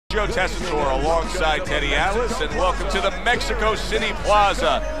Joe Tessitore alongside Teddy Atlas, and welcome to the Mexico City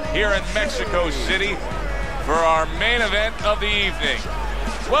Plaza here in Mexico City for our main event of the evening.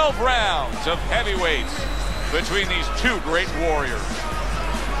 12 rounds of heavyweights between these two great warriors.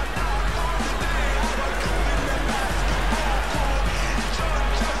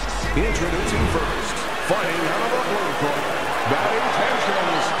 Introducing first, fighting out of the blue corner, batting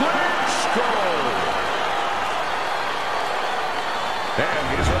tensions, Klitschko.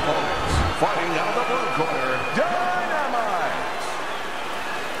 And his opponents, fighting out of the blue corner, Dynamite.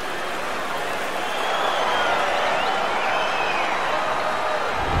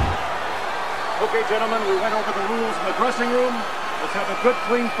 Okay, gentlemen, we went over the rules in the dressing room. Let's have a good,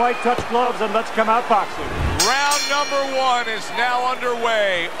 clean fight, touch gloves, and let's come out boxing. Round number one is now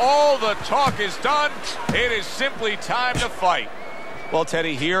underway. All the talk is done. It is simply time to fight. Well,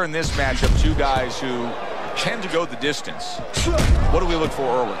 Teddy, here in this matchup, two guys who tend to go the distance. What do we look for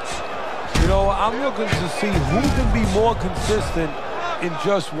early? You know, I'm looking to see who can be more consistent in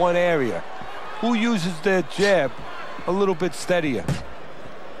just one area. Who uses their jab a little bit steadier.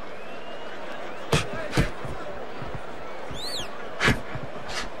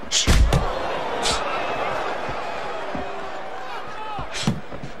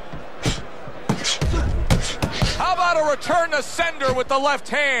 How about a return to sender with the left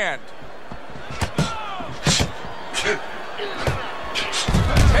hand?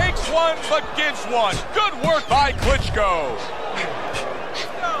 Takes one, but gives one. Good work by Klitschko.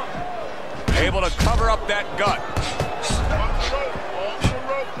 Able to cover up that gut.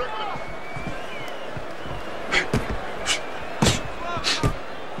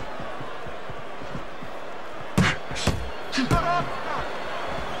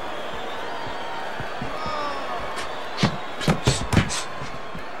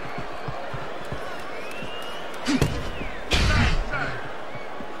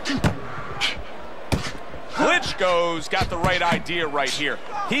 Klitschko's got the right idea right here.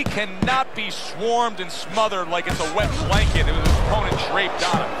 He cannot be swarmed and smothered like it's a wet blanket with his opponent draped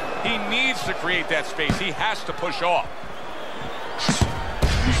on him. He needs to create that space. He has to push off.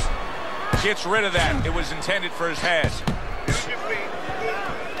 Gets rid of that. It was intended for his head.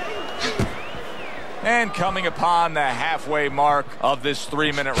 And coming upon the halfway mark of this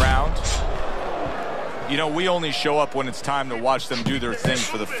 3-minute round. You know, we only show up when it's time to watch them do their thing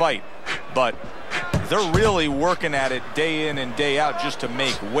for the fight. But they're really working at it day in and day out just to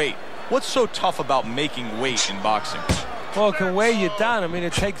make weight. What's so tough about making weight in boxing? Well, it can weigh you down. I mean,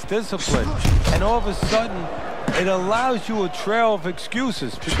 it takes discipline. And all of a sudden, it allows you a trail of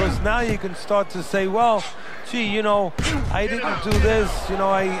excuses, because now you can start to say, well, gee, you know, I didn't do this. You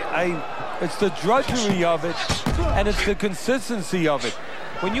know, it's the drudgery of it, and it's the consistency of it.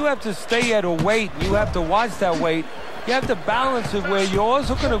 When you have to stay at a weight, you have to watch that weight, you have to balance it where you're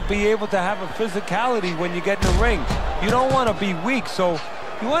also going to be able to have a physicality when you get in the ring. You don't want to be weak, so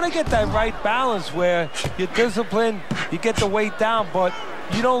you want to get that right balance where you're disciplined, you get the weight down, but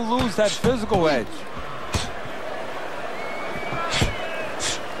you don't lose that physical edge.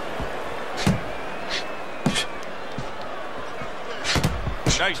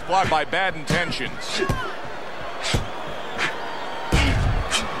 Nice block by Bad Intentions.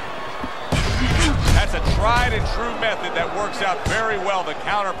 That's a tried and true method that works out very well. The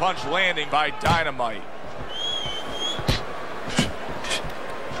counterpunch landing by Dynamite.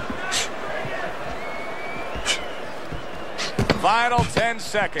 Final 10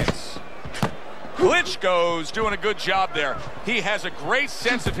 seconds. Klitschko's doing a good job there. He has a great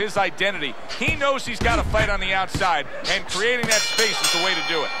sense of his identity. He knows he's got to fight on the outside, and creating that space is the way to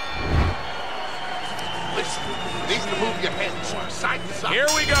do it. Needs to move your head side to side. Here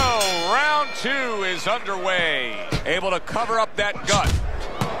we go. Round 2 is underway. Able to cover up that gut.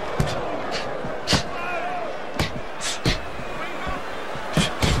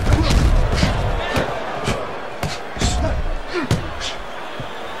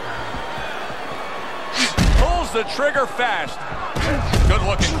 Pulls the trigger fast. Good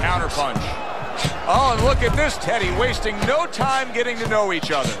looking counterpunch. Oh, and look at this, Teddy, wasting no time getting to know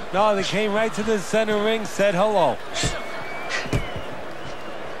each other. No, they came right to the center ring, said hello.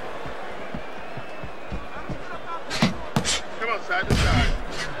 Come on, side to side.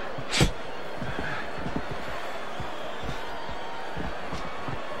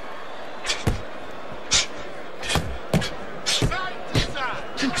 Side to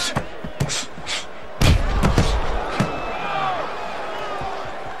side.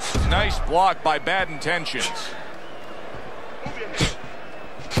 Nice block by Bad Intentions.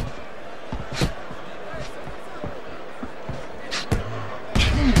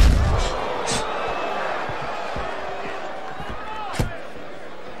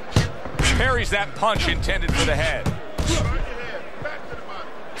 parries that punch intended for the head.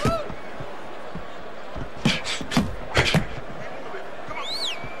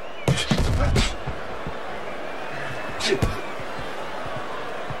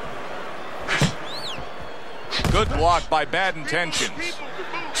 Good block by Bad Intentions.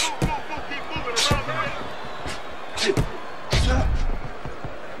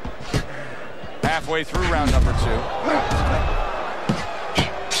 Halfway through round number 2.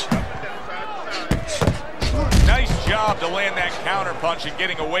 Nice job to land that counter punch and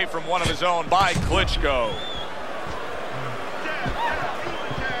getting away from one of his own by Klitschko.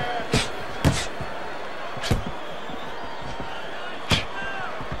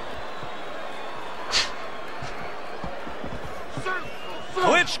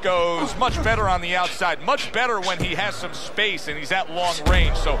 Klitschko's much better on the outside, much better when he has some space and he's at long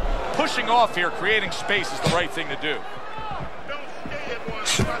range. So pushing off here, creating space is the right thing to do.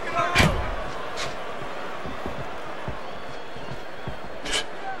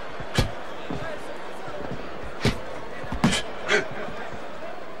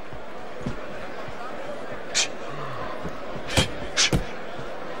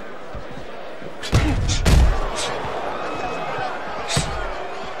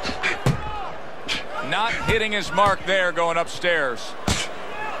 Not hitting his mark there, going upstairs.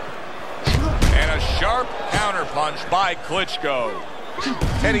 And a sharp counter punch by Klitschko.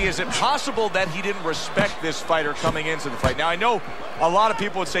 Eddie, is it possible that he didn't respect this fighter coming into the fight? Now, I know a lot of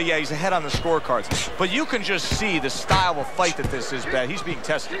people would say, yeah, he's ahead on the scorecards. But you can just see the style of fight that this is, Ben. He's being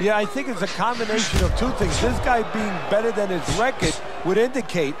tested. Yeah, I think it's a combination of two things. This guy being better than his record would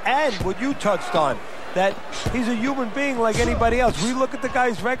indicate, and what you touched on, that he's a human being like anybody else. We look at the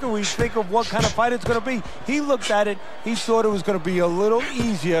guy's record, we think of what kind of fight it's going to be. He looked at it, he thought it was going to be a little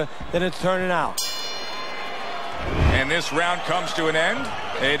easier than it's turning out. And this round comes to an end.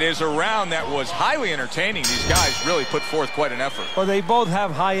 It is a round that was highly entertaining. These guys really put forth quite an effort. Well, they both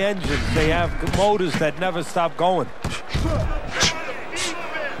have high engines. They have motors that never stop going.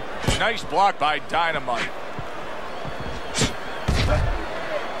 Nice block by Dynamite.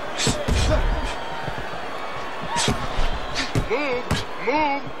 Move.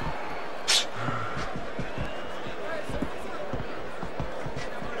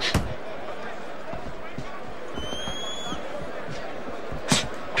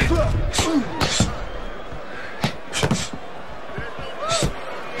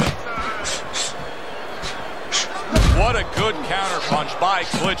 What a good counter punch by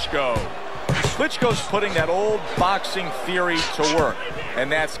Klitschko. Klitschko's putting that old boxing theory to work,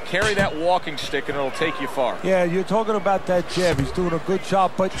 and that's carry that walking stick and it'll take you far. Yeah, you're talking about that jab. He's doing a good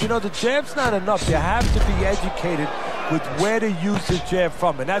job, but you know, the jab's not enough. You have to be educated with where to use the jab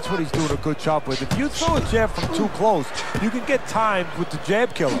from, and that's what he's doing a good job with. If you throw a jab from too close, you can get timed with the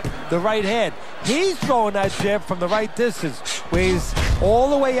jab killer, the right hand. He's throwing that jab from the right distance, where he's all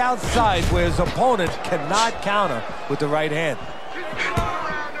the way outside, where his opponent cannot counter with the right hand.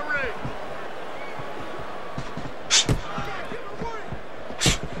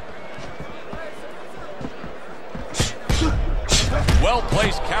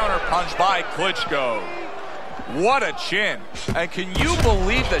 Well-placed counter punch by Klitschko. What a chin. And can you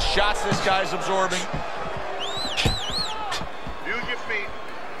believe the shots this guy's absorbing? Use your feet.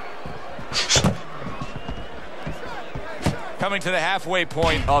 Coming to the halfway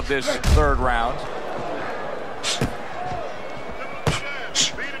point of this third round.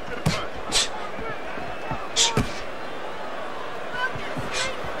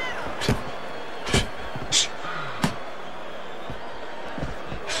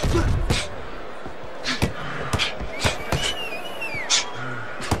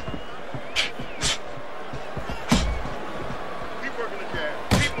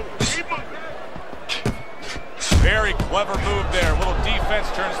 Very clever move there. A little defense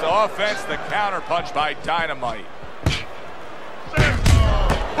turns to offense. The counter punch by Dynamite.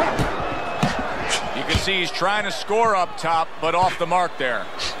 You can see he's trying to score up top, but off the mark there.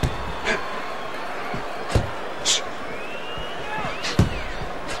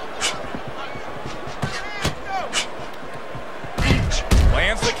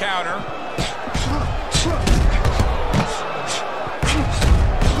 Lands the counter.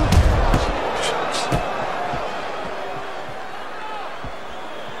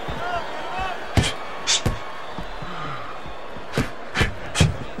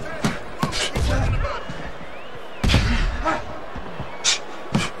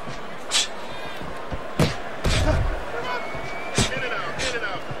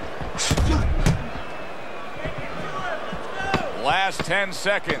 Last 10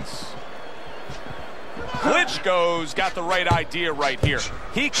 seconds. Klitschko's got the right idea right here.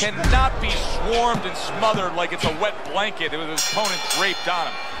 He cannot be swarmed and smothered like it's a wet blanket with his opponent draped on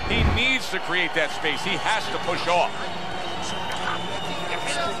him. He needs to create that space. He has to push off.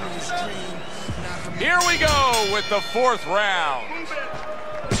 Here we go with the 4th round.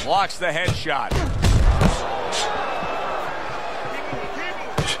 Blocks the headshot.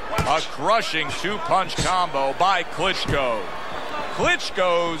 A crushing 2-punch combo by Klitschko.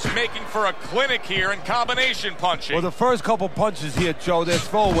 Klitschko's making for a clinic here in combination punching. Well, the first couple punches here, Joe, they're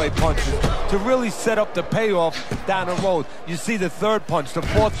throwaway punches to really set up the payoff down the road. You see the 3rd punch, the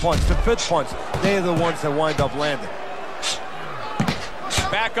 4th punch, the 5th punch. They're the ones that wind up landing.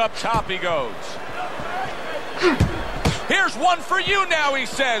 Back up top he goes. Here's one for you now, he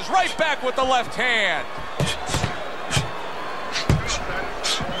says. Right back with the left hand.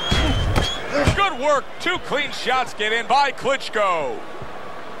 Good work. 2 clean shots get in by Klitschko.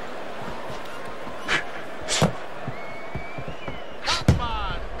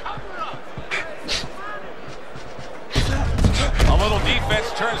 A little defense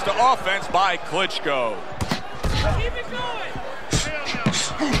turns to offense by Klitschko. Keep it going.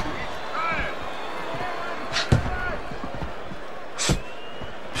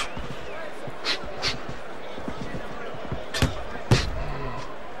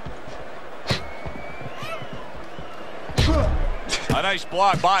 A nice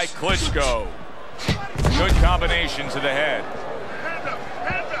block by Klitschko. Good combination to the head. Hands up,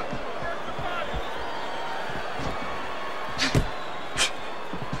 hands up.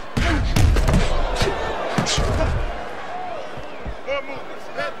 More movement.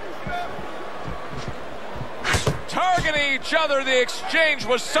 Targeting each other, the exchange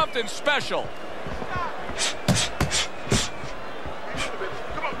was something special.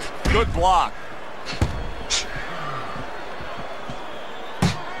 Good block.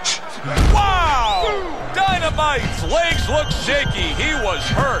 Wow! Dynamite's legs look shaky. He was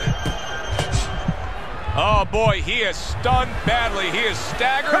hurt. Oh, boy, he is stunned badly. He is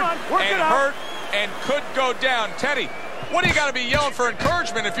staggered and hurt and could go down. Teddy, what do you got to be yelling for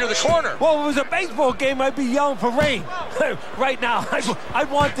encouragement if you're the corner? Well, if it was a baseball game, I'd be yelling for rain. Right now, I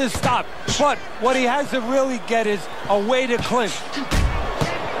want this stop. But what he has to really get is a way to clinch.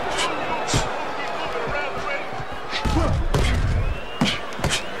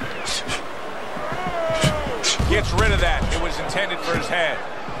 Gets rid of that. It was intended for his head.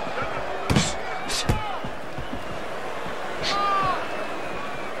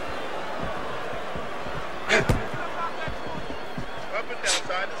 Up and down,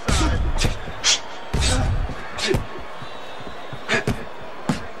 side to side.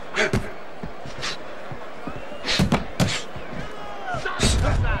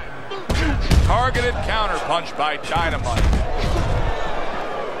 Targeted counter punch by Dynamite.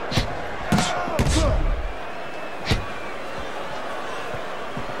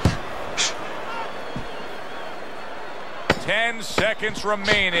 Ten seconds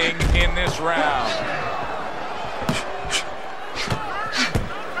remaining in this round.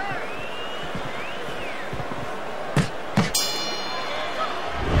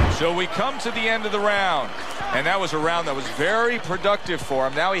 So we come to the end of the round, and that was a round that was very productive for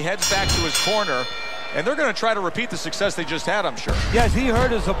him. Now he heads back to his corner, and they're going to try to repeat the success they just had, I'm sure. Yes, he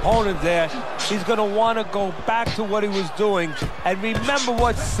hurt his opponent there. He's going to want to go back to what he was doing and remember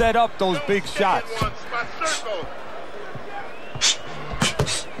what set up those big shots.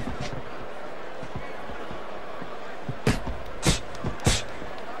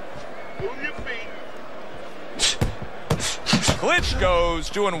 Klitschko's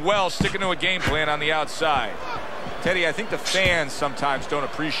doing well, sticking to a game plan on the outside. Teddy, I think the fans sometimes don't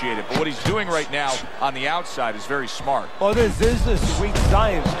appreciate it, but what he's doing right now on the outside is very smart. Well, this is the sweet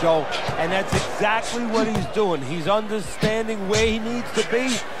science, Joe, and that's exactly what he's doing. He's understanding where he needs to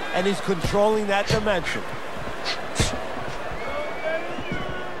be, and he's controlling that dimension.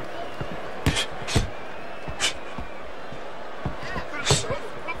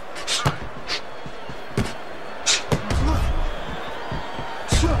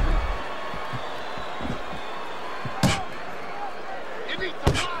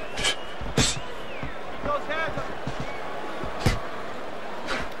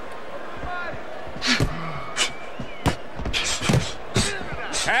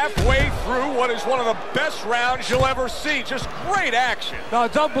 Halfway through what is one of the best rounds you'll ever see. Just great action. No,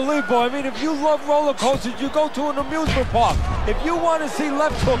 it's unbelievable. I mean, if you love roller coasters, you go to an amusement park. If you want to see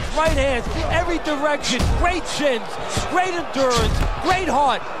left hooks, right hands, every direction, great shins, great endurance, great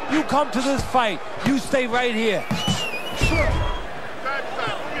heart, you come to this fight. You stay right here.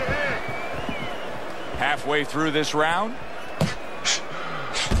 Halfway through this round.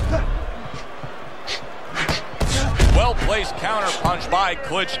 Well-placed counterpunch by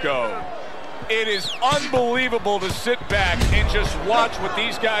Klitschko. It is unbelievable to sit back and just watch what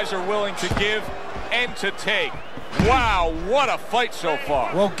these guys are willing to give and to take. Wow, what a fight so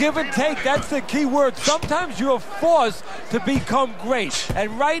far. Well, give and take, that's the key word. Sometimes you're forced to become great.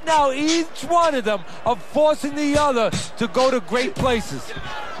 And right now, each one of them are forcing the other to go to great places.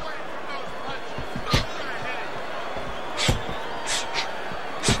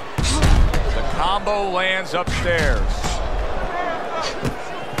 The combo lands upstairs.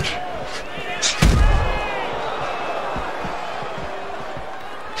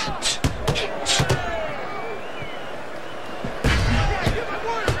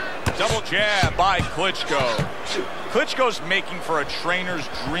 Double jab by Klitschko. Klitschko's making for a trainer's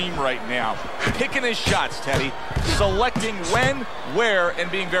dream right now. Picking his shots, Teddy. Selecting when, where, and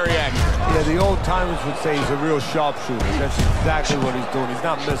being very accurate. Yeah, the old timers would say he's a real sharpshooter. That's exactly what he's doing. He's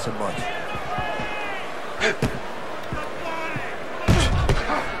not missing much.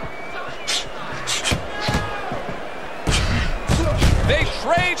 They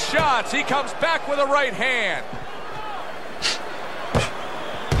trade shots. He comes back with a right hand.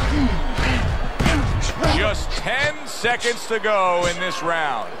 Just 10 seconds to go in this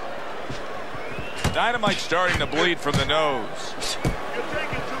round. Dynamite's starting to bleed from the nose. You're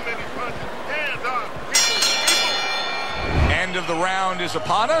taking too many punches. Hands up. End of the round is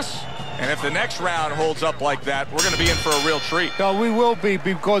upon us. And if the next round holds up like that, we're going to be in for a real treat. No, we will be,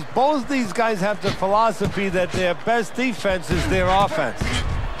 because both these guys have the philosophy that their best defense is their offense.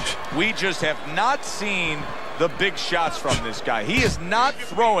 We just have not seen the big shots from this guy. He is not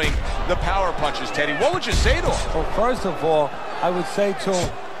throwing the power punches, Teddy. What would you say to him? Well, first of all, I would say to him,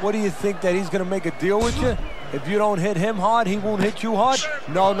 what do you think, that he's going to make a deal with you? If you don't hit him hard, he won't hit you hard?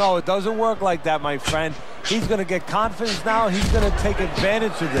 No, it doesn't work like that, my friend. He's going to get confidence now. He's going to take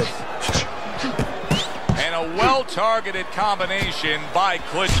advantage of this. And a well-targeted combination by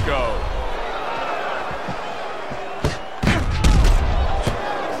Klitschko.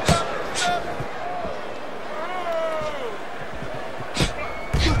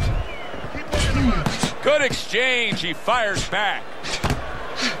 Good exchange. He fires back.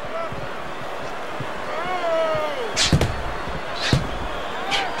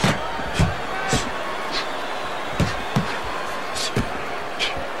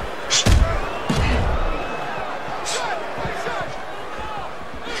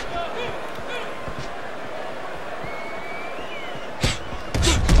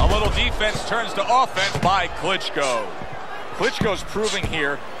 A little defense turns to offense by Klitschko. Klitschko's proving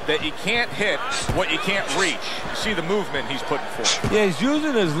here that you can't hit what you can't reach. You see the movement he's putting forth. Yeah, he's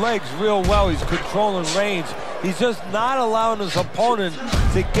using his legs real well. He's controlling range. He's just not allowing his opponent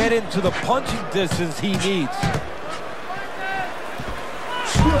to get into the punching distance he needs.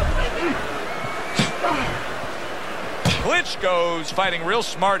 Klitschko's fighting real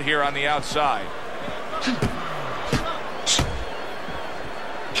smart here on the outside.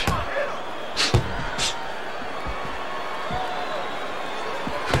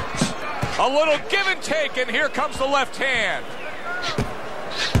 A little give and take, and here comes the left hand.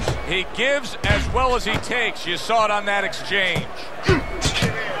 He gives as well as he takes. You saw it on that exchange. Good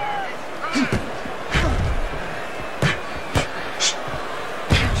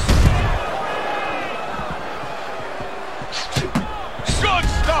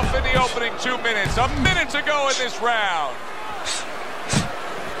stuff in the opening 2 minutes. A minute to go in this round.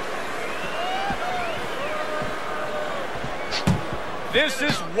 This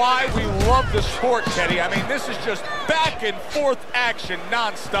is why we love the sport, Teddy. I mean, this is just back and forth action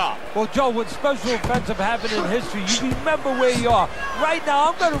nonstop. Well, Joe, when special events have happened in history, you remember where you are. Right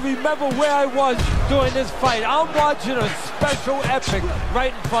now, I'm going to remember where I was during this fight. I'm watching a special epic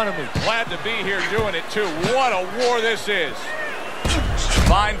right in front of me. Glad to be here doing it, too. What a war this is.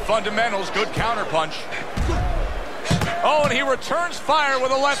 Fine fundamentals, good counterpunch. Oh, and he returns fire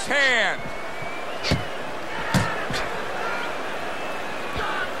with a left hand.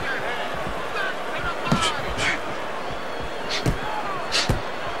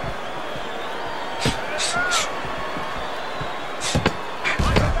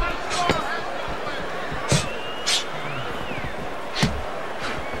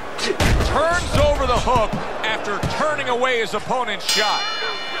 Turns over the hook after turning away his opponent's shot.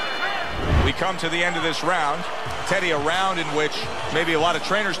 We come to the end of this round. Teddy, a round in which maybe a lot of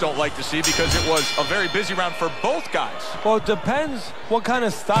trainers don't like to see because it was a very busy round for both guys. Well, it depends what kind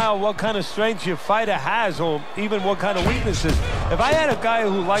of style, what kind of strength your fighter has, or even what kind of weaknesses. If I had a guy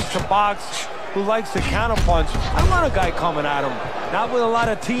who likes to box, who likes to counterpunch, I want a guy coming at him, not with a lot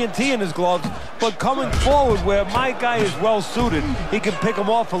of TNT in his gloves, but coming forward where my guy is well suited. He can pick him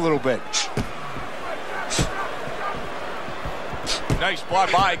off a little bit. Nice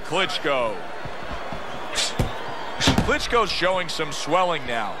block by Klitschko. Klitschko's showing some swelling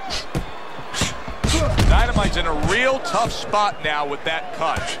now. Dynamite's in a real tough spot now with that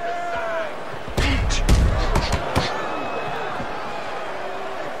cut.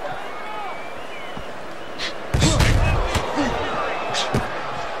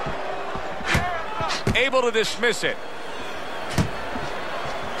 Able to dismiss it.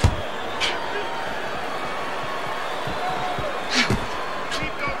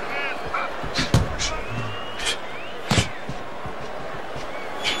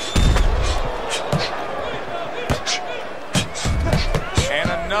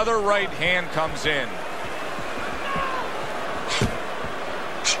 Another right hand comes in.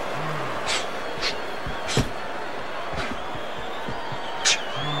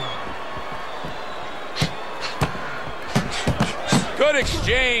 Good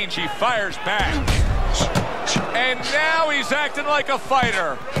exchange. He fires back. And now he's acting like a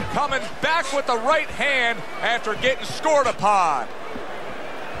fighter. Coming back with the right hand after getting scored upon.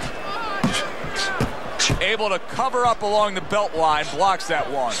 Able to cover up along the belt line, blocks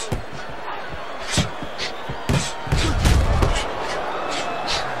that one.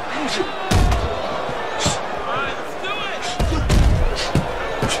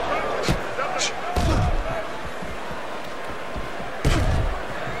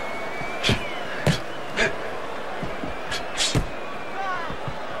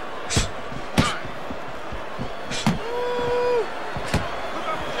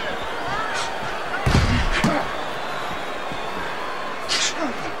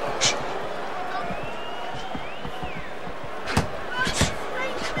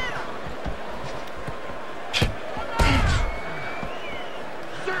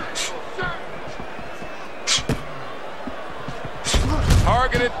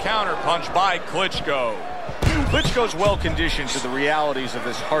 Targeted counterpunch by Klitschko. Klitschko's well-conditioned to the realities of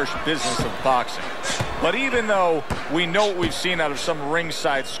this harsh business of boxing. But even though we know what we've seen out of some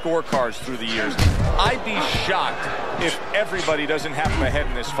ringside scorecards through the years, I'd be shocked if everybody doesn't have him ahead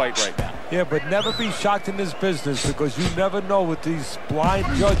in this fight right now. Yeah, but never be shocked in this business because you never know with these blind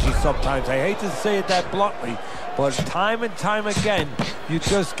judges sometimes. I hate to say it that bluntly, but time and time again, you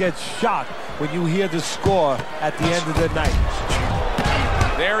just get shocked when you hear the score at the end of the night.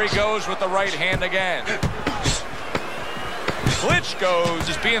 There he goes with the right hand again. Klitschko's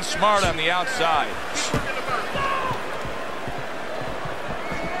just being smart on the outside.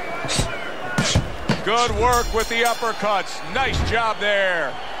 Good work with the uppercuts. Nice job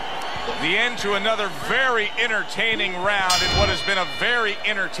there. The end to another very entertaining round in what has been a very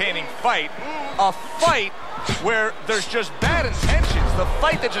entertaining fight. A fight where there's just bad intentions. The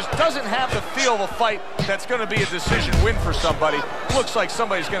fight that just doesn't have the feel of a fight that's going to be a decision win for somebody. Looks like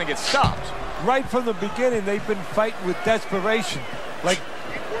somebody's going to get stopped. Right from the beginning, they've been fighting with desperation. Like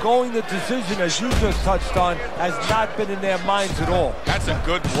going the decision, as you just touched on, has not been in their minds at all. That's a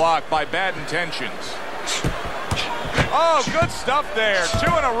good block by bad intentions. Oh, good stuff there. 2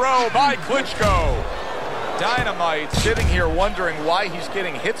 in a row by Klitschko. Dynamite sitting here wondering why he's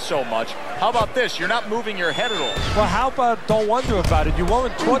getting hit so much. How about this? You're not moving your head at all. Well, how about don't wonder about it? You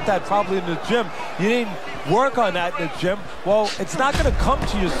weren't taught that probably in the gym. You didn't work on that in the gym. Well, it's not going to come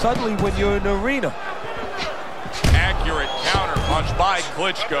to you suddenly when you're in the arena. Accurate counter punch by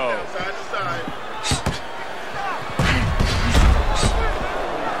Klitschko. Side to side.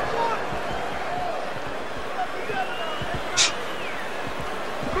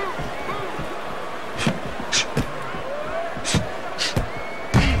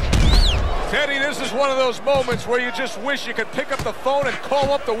 Teddy, this is one of those moments where you just wish you could pick up the phone and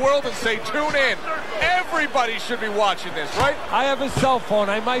call up the world and say, tune in. Everybody should be watching this, right? I have a cell phone.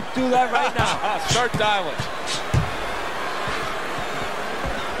 I might do that right now. Start dialing.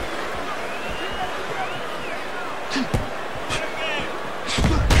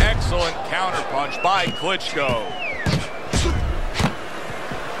 Excellent counterpunch by Klitschko.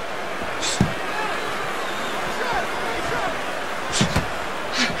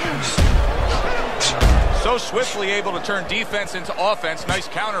 So swiftly able to turn defense into offense. Nice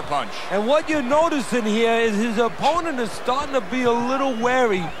counterpunch. And what you're noticing here is his opponent is starting to be a little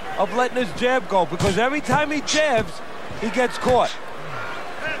wary of letting his jab go because every time he jabs, he gets caught.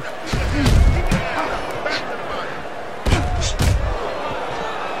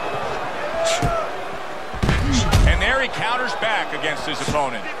 And there he counters back against his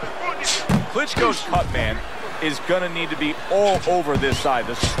opponent. Klitschko's cut man is going to need to be all over this side.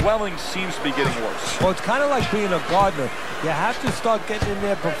 The swelling seems to be getting worse. Well, it's kind of like being a gardener. You have to start getting in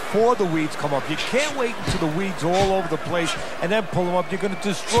there before the weeds come up. You can't wait until the weeds are all over the place and then pull them up. You're going to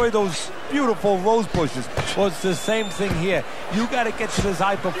destroy those beautiful rose bushes. Well, it's the same thing here. You got to get to this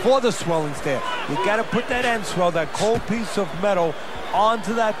eye before the swelling's there. You got to put that end swell, that cold piece of metal,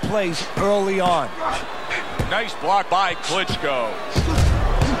 onto that place early on. Nice block by Klitschko.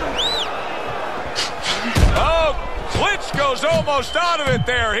 Oh, Klitschko's almost out of it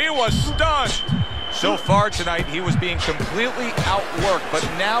there. He was stunned. So far tonight, he was being completely outworked, but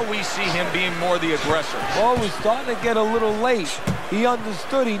now we see him being more the aggressor. Well, it was starting to get a little late. He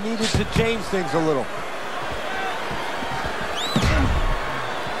understood he needed to change things a little.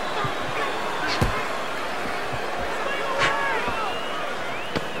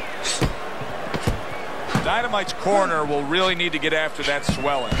 Dynamite's corner will really need to get after that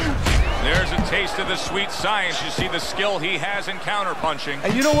swelling. There's a taste of the sweet science. You see the skill he has in counterpunching.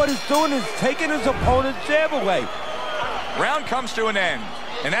 And you know what he's doing? Is taking his opponent's jab away. Round comes to an end.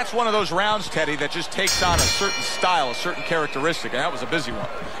 And that's one of those rounds, Teddy, that just takes on a certain style, a certain characteristic. And that was a busy one.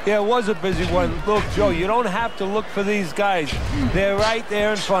 Yeah, it was a busy one. Look, Joe, you don't have to look for these guys. They're right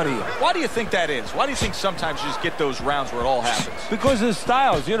there in front of you. Why do you think that is? Why do you think sometimes you just get those rounds where it all happens? Because of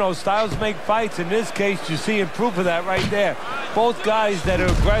styles. You know, styles make fights. In this case, you see proof of that right there. Both guys that are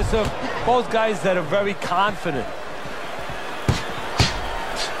aggressive, both guys that are very confident.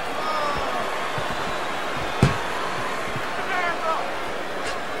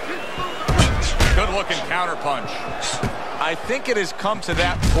 Good-looking counterpunch. I think it has come to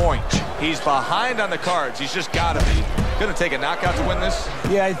that point. He's behind on the cards. He's just got to be. Going to take a knockout to win this?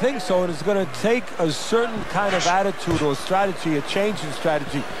 Yeah, I think so. And it's going to take a certain kind of attitude or strategy, a change in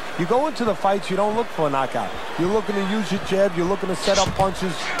strategy. You go into the fights, you don't look for a knockout. You're looking to use your jab. You're looking to set up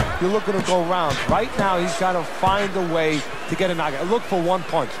punches. You're looking to go rounds. Right now, he's got to find a way to get a knockout. Look for one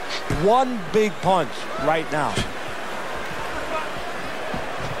punch. One big punch right now.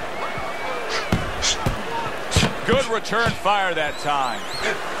 Good return fire that time.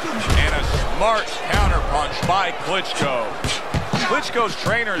 And a smart counterpunch by Klitschko. Klitschko's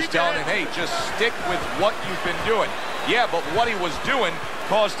trainer is telling him, hey, just stick with what you've been doing. Yeah, but what he was doing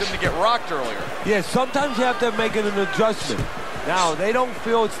caused him to get rocked earlier. Yeah, sometimes you have to make it an adjustment. Now, they don't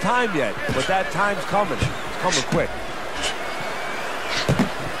feel it's time yet, but that time's coming. It's coming quick.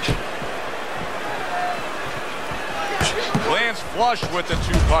 Lands flush with the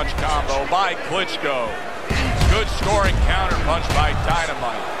two-punch combo by Klitschko. Good scoring counterpunch by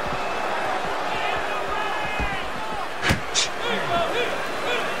Dynamite.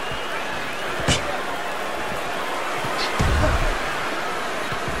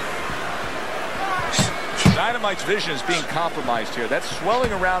 Dynamite's vision is being compromised here. That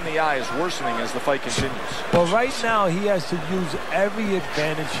swelling around the eye is worsening as the fight continues. Well, right now, he has to use every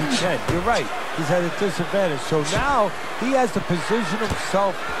advantage he can. You're right. He's at a disadvantage. So now, he has to position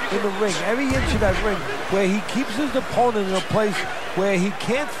himself in the ring, every inch of that ring, where he keeps his opponent in a place where he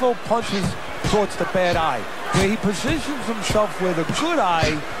can't throw punches towards the bad eye, where he positions himself where the good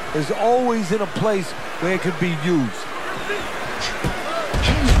eye is always in a place where it could be used.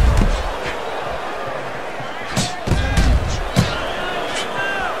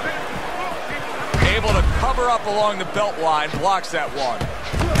 Up along the belt line, blocks that one.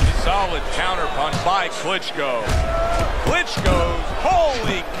 Solid counterpunch by Klitschko. Klitschko's,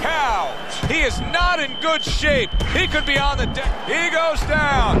 holy cow! He is not in good shape. He could be on the deck. He goes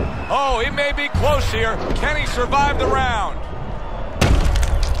down. Oh, he may be close here. Can he survive the round?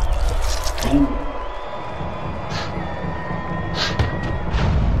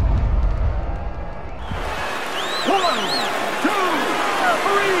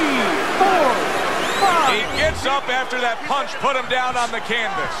 He gets up after that punch, put him down on the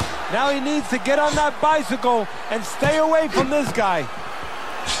canvas. Now he needs to get on that bicycle and stay away from this guy.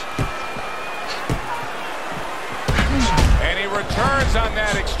 And he returns on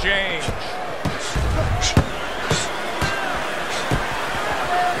that exchange.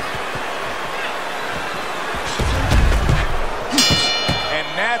 And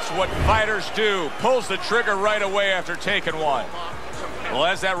that's what fighters do. Pulls the trigger right away after taking one. Well,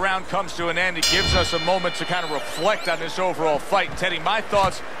 as that round comes to an end, it gives us a moment to kind of reflect on this overall fight. Teddy, my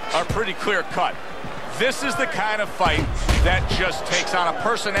thoughts are pretty clear-cut. This is the kind of fight that just takes on a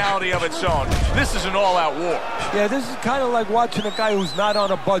personality of its own. This is an all-out war. Yeah, this is kind of like watching a guy who's not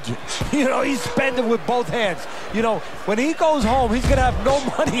on a budget. You know, he's spending with both hands. You know, when he goes home, he's going to have no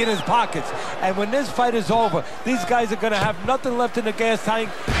money in his pockets. And when this fight is over, these guys are going to have nothing left in the gas tank,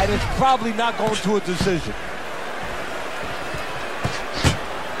 and it's probably not going to a decision.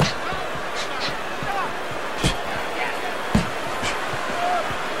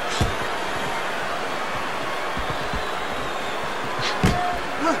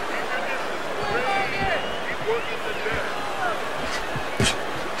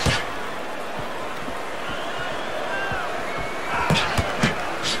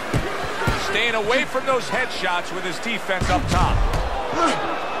 staying away from those headshots with his defense up top.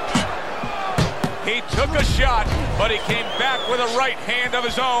 He took a shot, but he came back with a right hand of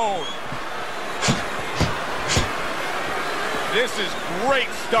his own. This is great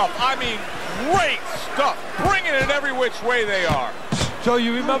stuff. I mean, great stuff. Bringing it every which way they are. Joe,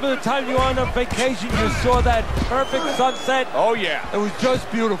 you remember the time you were on a vacation, you saw that perfect sunset? Oh, yeah. It was just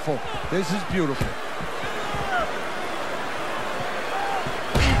beautiful. This is beautiful.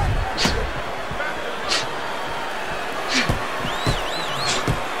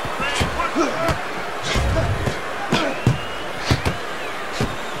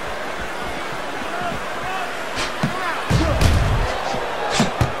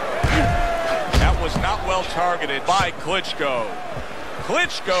 Targeted by Klitschko.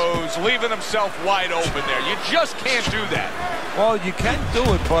 Klitschko's leaving himself wide open there. You just can't do that. Well, you can do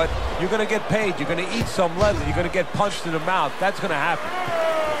it, but you're going to get paid. You're going to eat some leather. You're going to get punched in the mouth. That's going to happen.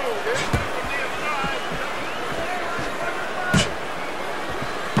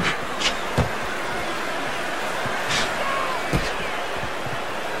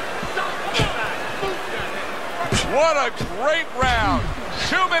 What a great round.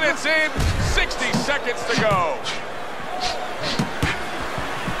 2 minutes in, 60 seconds to go.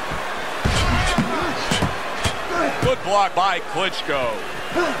 Good block by Klitschko.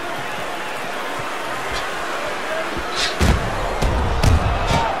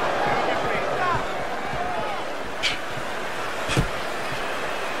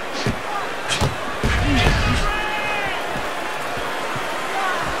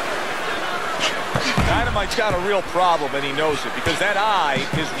 Dynamite's got a real problem, and he knows it, because that eye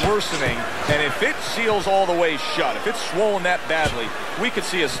is worsening, and if it seals all the way shut, if it's swollen that badly, we could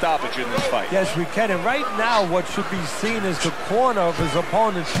see a stoppage in this fight. Yes, we can, and right now what should be seen is the corner of his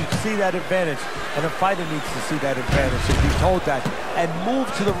opponent should see that advantage, and the fighter needs to see that advantage and be told that, and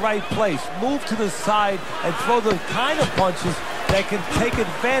move to the right place, move to the side, and throw the kind of punches that can take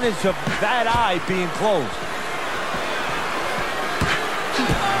advantage of that eye being closed.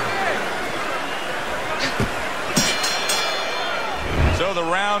 So the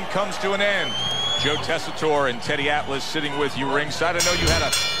round comes to an end. Joe Tessitore and Teddy Atlas sitting with you ringside. I know you had a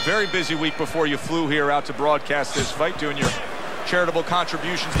very busy week before you flew here out to broadcast this fight, doing your charitable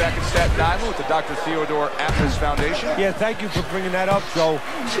contributions back in Staten Island with the Dr. Theodore Atlas Foundation. Yeah, thank you for bringing that up, Joe.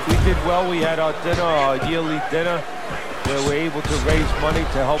 We did well. We had our dinner, our yearly dinner, where we're able to raise money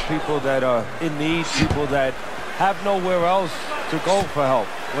to help people that are in need, people that have nowhere else to go for help,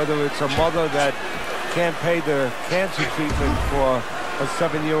 whether it's a mother that can't pay the cancer treatment for a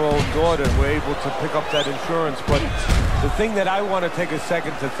 7-year-old daughter. We're able to pick up that insurance. But the thing that I want to take a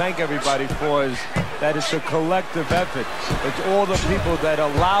second to thank everybody for is that it's a collective effort. It's all the people that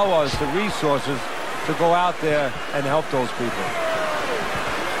allow us the resources to go out there and help those people.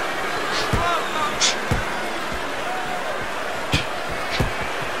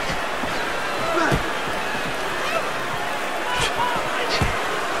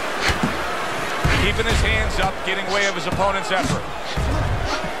 Keeping his hands up, getting way of his opponent's effort.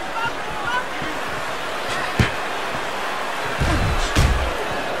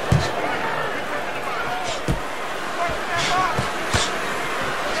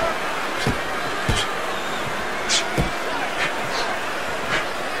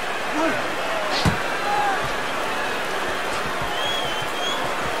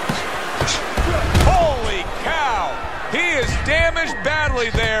 Holy cow! He is damaged badly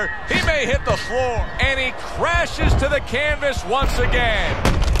there. He may hit the floor, and he crashes to the canvas once again.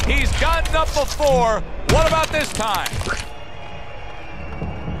 He's gotten up before. What about this time?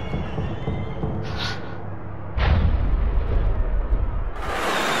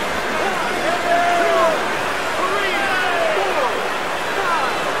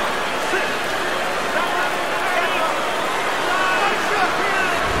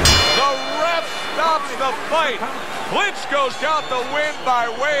 The ref stops the fight. Klitschko's got the win by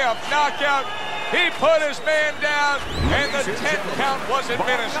way of knockout. He put his man down, and the 10 count was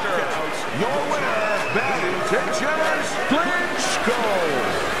administered. Your winner, batting 10 challenge, Klitschko.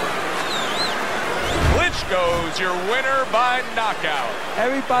 Klitschko's your winner by knockout.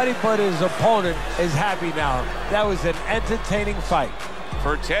 Everybody but his opponent is happy now. That was an entertaining fight.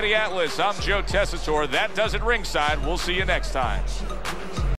 For Teddy Atlas, I'm Joe Tessitore. That does it ringside. We'll see you next time.